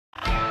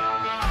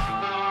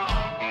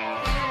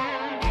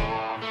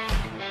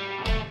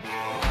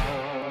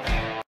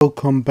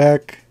Welcome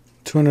back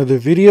to another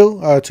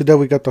video. Today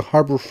we got the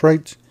Harbor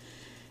Freight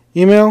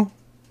email.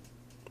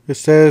 It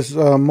says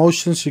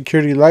motion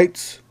security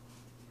lights,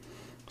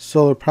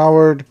 solar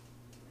powered,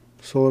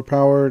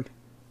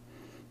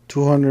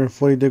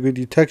 240 degree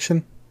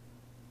detection,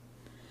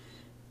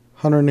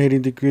 180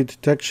 degree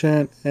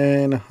detection,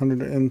 and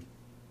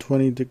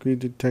 120 degree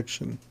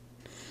detection.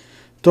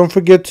 Don't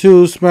forget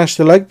to smash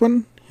the like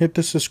button, hit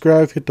the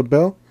subscribe, hit the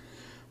bell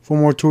for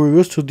more tool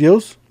reviews, two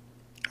deals.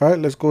 Alright,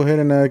 let's go ahead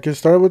and get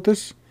started with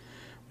this.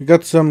 We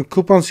got some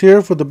coupons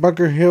here for the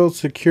Bunker Hill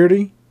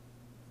security.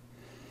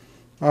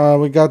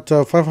 We got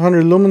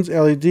 500 lumens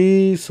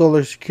LED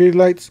solar security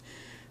lights,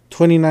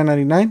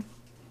 $29.99.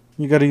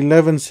 You got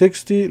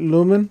 1160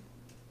 lumen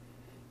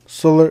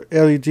solar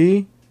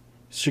LED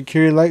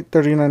security light,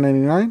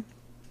 $39.99.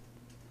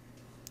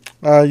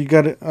 You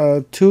got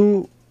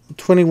two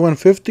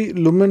 2150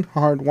 lumen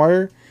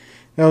hardwire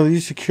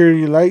LED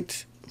security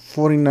lights,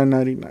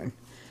 $49.99.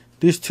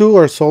 These two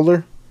are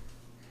solar.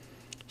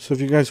 So if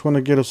you guys want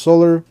to get a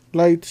solar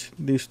light,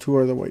 these two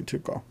are the way to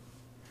go.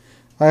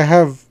 I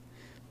have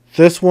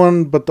this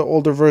one, but the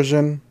older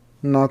version,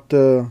 not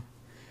the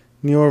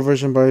newer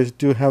version, but I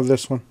do have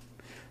this one.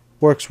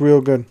 Works real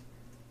good.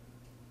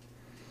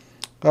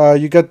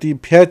 You got the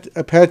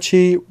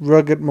Apache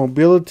Rugged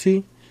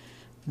Mobility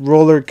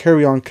Roller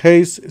Carry-On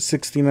Case,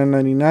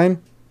 $69.99.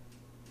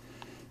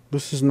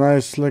 This is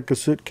nice, like a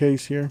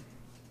suitcase here.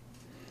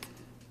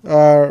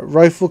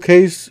 Rifle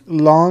case,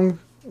 long,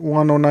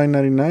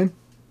 $109.99.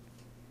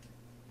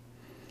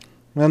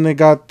 Then they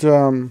got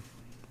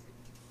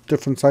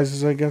different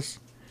sizes, I guess.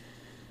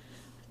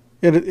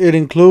 It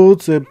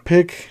includes a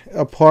pick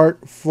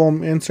apart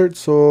foam insert,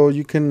 so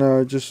you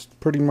can just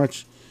pretty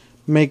much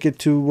make it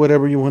to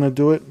whatever you want to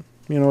do it.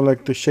 You know,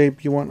 like the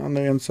shape you want on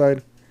the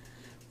inside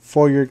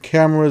for your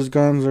cameras,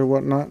 guns, or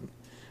whatnot.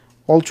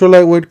 Ultra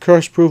lightweight,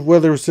 crush proof,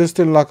 weather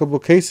resistant,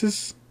 lockable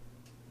cases.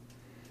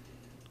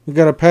 We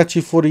got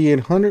Apache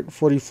 4800,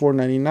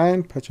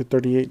 $44.99. Apache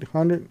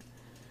 3800.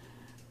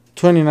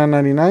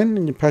 $29.99,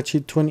 and Apache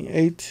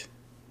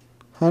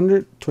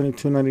 2800,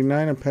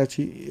 $22.99,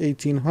 Apache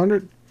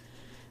 1800,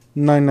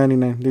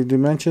 $9.99. The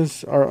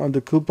dimensions are on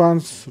the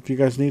coupons. If you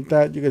guys need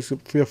that, you guys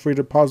feel free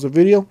to pause the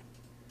video.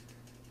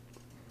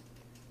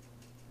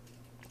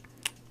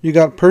 You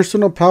got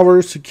personal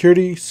power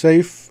security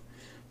safe,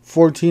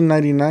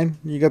 $14.99.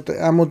 You got the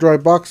ammo dry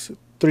box,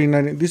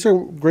 $3.99. These are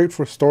great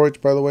for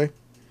storage, by the way.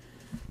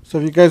 So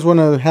if you guys want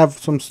to have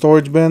some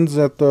storage bins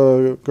at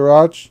the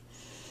garage,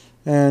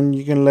 and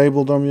you can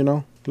label them, you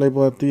know,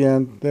 label at the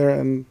end there,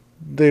 and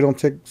they don't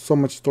take so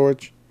much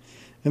storage.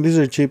 And these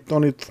are cheap,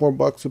 only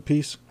 $4 a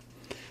piece.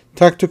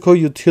 Tactical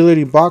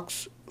utility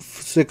box,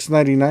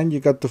 $6.99.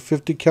 You got the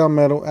 50 cal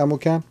metal ammo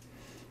can,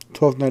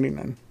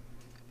 $12.99.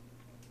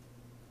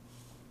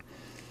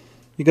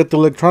 You got the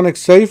electronic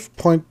safe,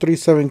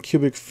 0.37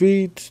 cubic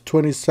feet,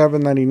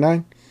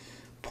 $27.99.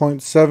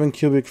 0.7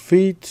 cubic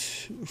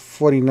feet,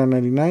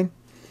 $49.99.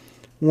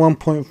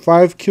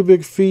 1.5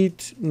 cubic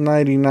feet,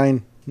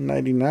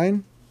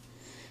 $99.99.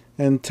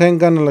 And 10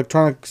 gun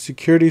electronic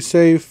security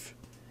safe,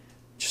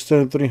 just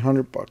under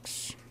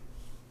 $300.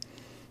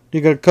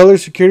 You got a color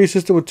security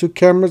system with 2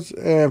 cameras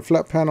and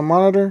flat panel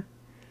monitor,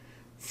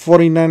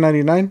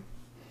 $49.99.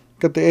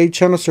 Got the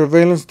 8-channel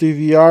surveillance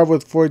DVR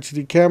with 4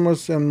 HD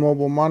cameras and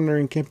mobile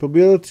monitoring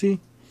capability,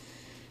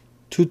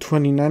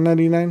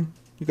 $229.99.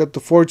 You got the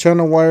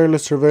 4-channel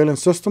wireless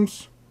surveillance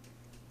systems,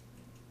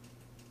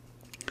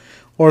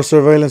 or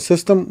surveillance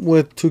system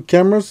with 2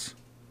 cameras,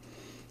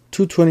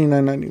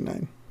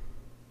 $229.99.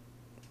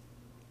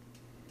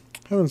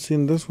 Haven't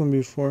seen this one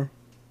before.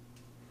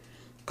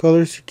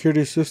 Color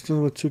security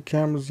system with 2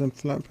 cameras and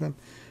flat pan.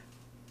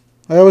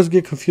 I always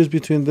get confused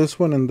between this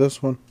one and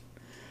this one.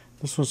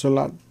 This one's a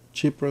lot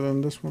cheaper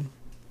than this one.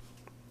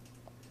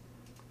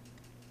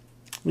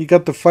 You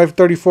got the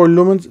 534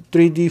 lumens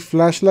 3D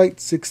flashlight,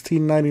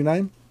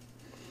 $16.99.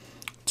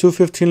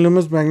 215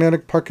 lumens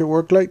magnetic pocket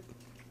work light,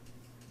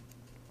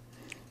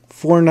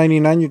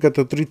 $4.99. You got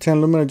the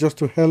 310 lumen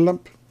adjustable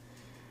headlamp,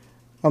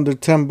 under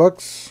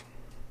 $10.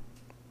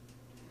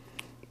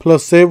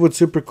 Plus save with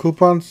super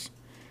coupons.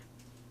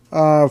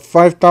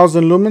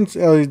 5,000 lumens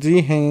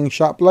LED hanging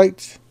shop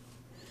lights,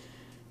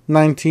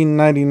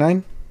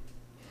 $19.99.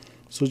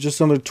 So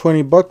just under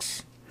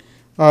 $20.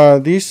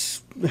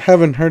 These,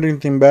 haven't heard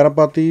anything bad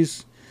about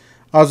these.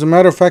 As a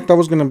matter of fact, I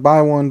was gonna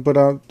buy one, but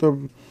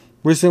the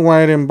reason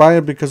why I didn't buy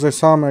it because I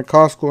saw them at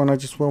Costco and I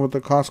just went with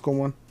the Costco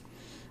one,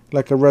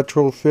 like a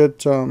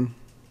retrofit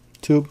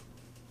tube.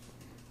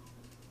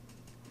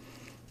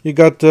 You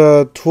got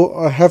the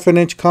a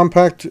half-inch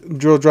compact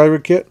drill driver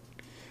kit,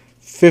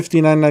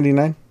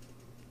 $59.99.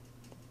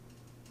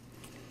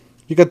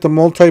 You got the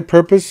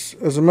multi-purpose.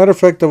 As a matter of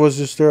fact, I was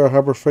just there at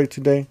Harbor Freight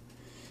today.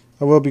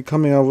 I will be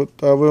coming out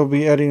with, I will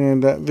be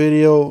editing that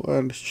video,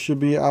 and should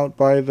be out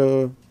by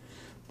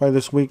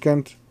this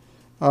weekend.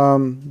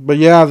 But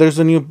yeah, there's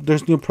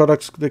new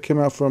products that came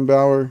out from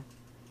Bauer,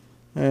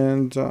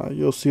 and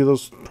you'll see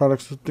those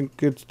products. I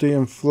think it's the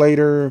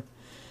inflator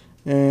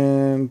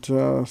and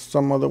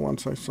some other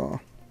ones I saw.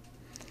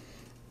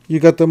 You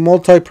got the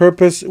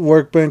multi-purpose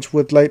workbench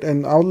with light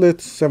and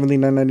outlets,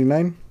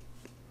 $79.99.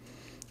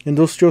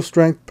 Industrial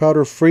strength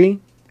powder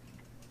free.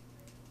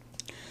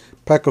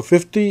 Pack of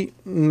 50,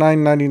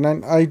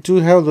 $9.99. I do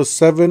have the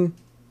 7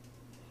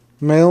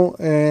 mil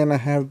and I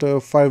have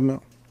the 5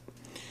 mil.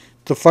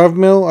 The 5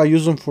 mil I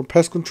use them for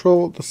pest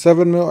control. The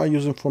 7 mil I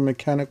use them for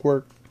mechanic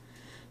work.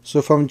 So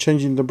if I'm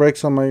changing the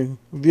brakes on my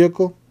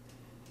vehicle,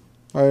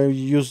 I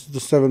use the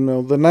 7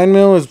 mil. The 9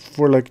 mil is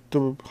for like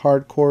the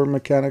hardcore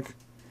mechanic.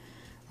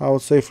 I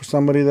would say for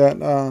somebody that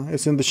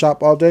is in the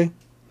shop all day.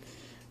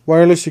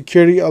 Wireless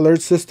security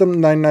alert system,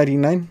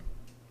 $9.99.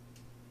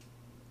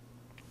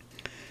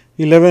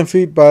 11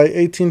 feet by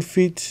 18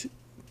 feet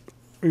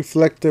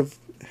reflective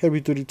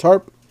heavy duty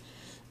tarp,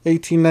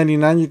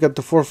 $18.99. You got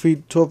the 4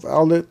 feet 12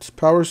 outlets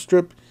power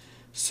strip,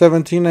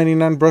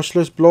 $17.99.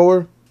 Brushless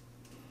blower,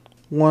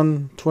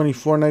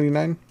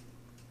 $124.99.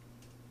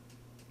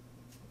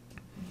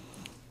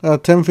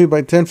 10 feet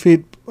by 10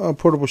 feet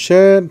portable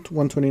shed,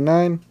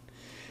 $129.99.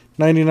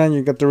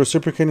 You got the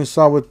reciprocating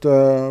saw with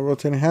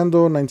rotating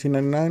handle,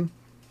 $19.99.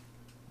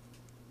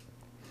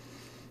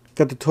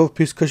 Got the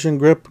 12-piece cushion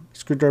grip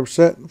screwdriver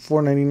set,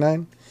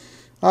 $4.99.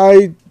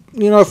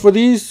 For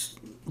these,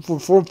 for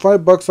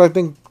 $5, I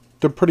think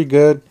they're pretty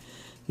good.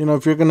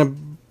 If you're gonna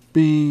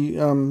be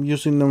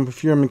using them,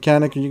 if you're a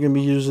mechanic and you're gonna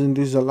be using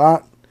these a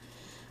lot,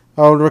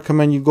 I would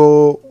recommend you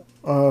go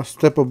a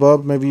step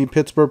above, maybe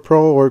Pittsburgh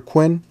Pro or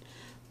Quinn.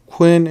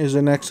 Quinn is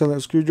an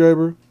excellent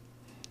screwdriver.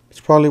 It's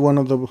probably one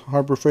of the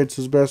Harbor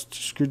Freight's best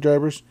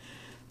screwdrivers,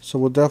 so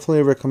we'll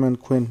definitely recommend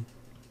Quinn.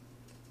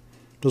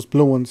 Those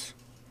blue ones.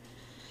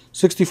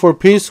 64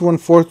 piece,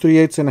 1/4,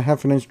 3/8 and a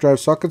half an inch drive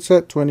socket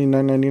set,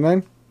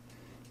 $29.99.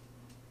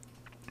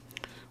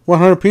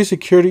 100 piece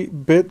security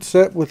bit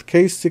set with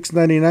case,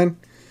 $6.99.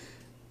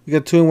 You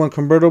get 2-in-1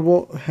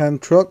 convertible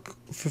hand truck,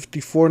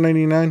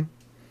 $54.99.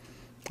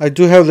 I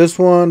do have this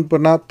one, but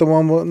not the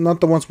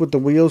ones with the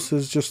wheels.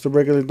 It's just the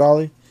regular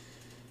dolly,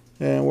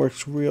 and it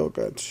works real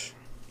good.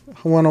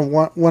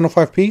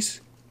 105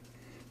 piece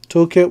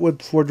toolkit with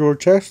 4-drawer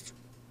chest,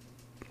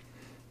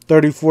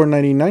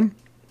 $34.99.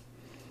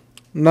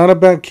 Not a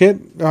bad kit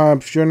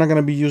if you're not going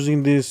to be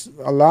using this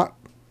a lot.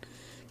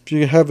 If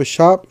you have a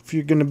shop, if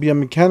you're going to be a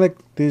mechanic,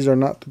 these are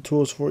not the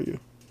tools for you.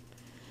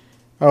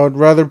 I would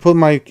rather put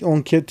my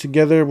own kit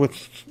together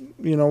with,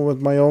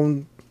 with my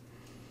own,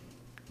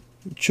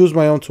 choose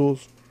my own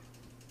tools.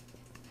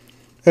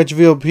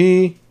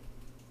 HVLP,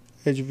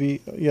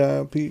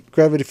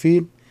 gravity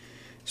feed.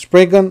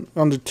 Spray gun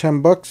under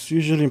 $10.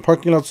 Usually in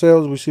parking lot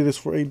sales, we see this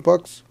for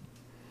 $8.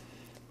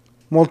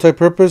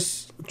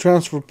 Multi-purpose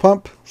transfer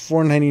pump,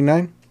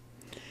 $4.99.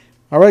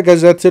 Alright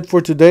guys, that's it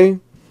for today.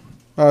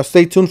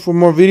 Stay tuned for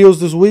more videos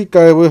this week.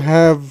 I will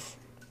have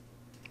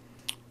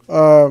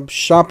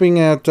shopping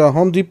at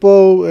Home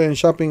Depot and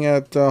shopping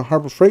at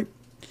Harbor Freight.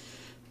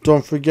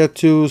 Don't forget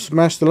to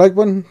smash the like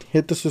button,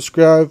 hit the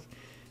subscribe,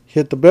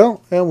 hit the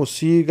bell, and we'll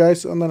see you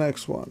guys on the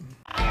next one.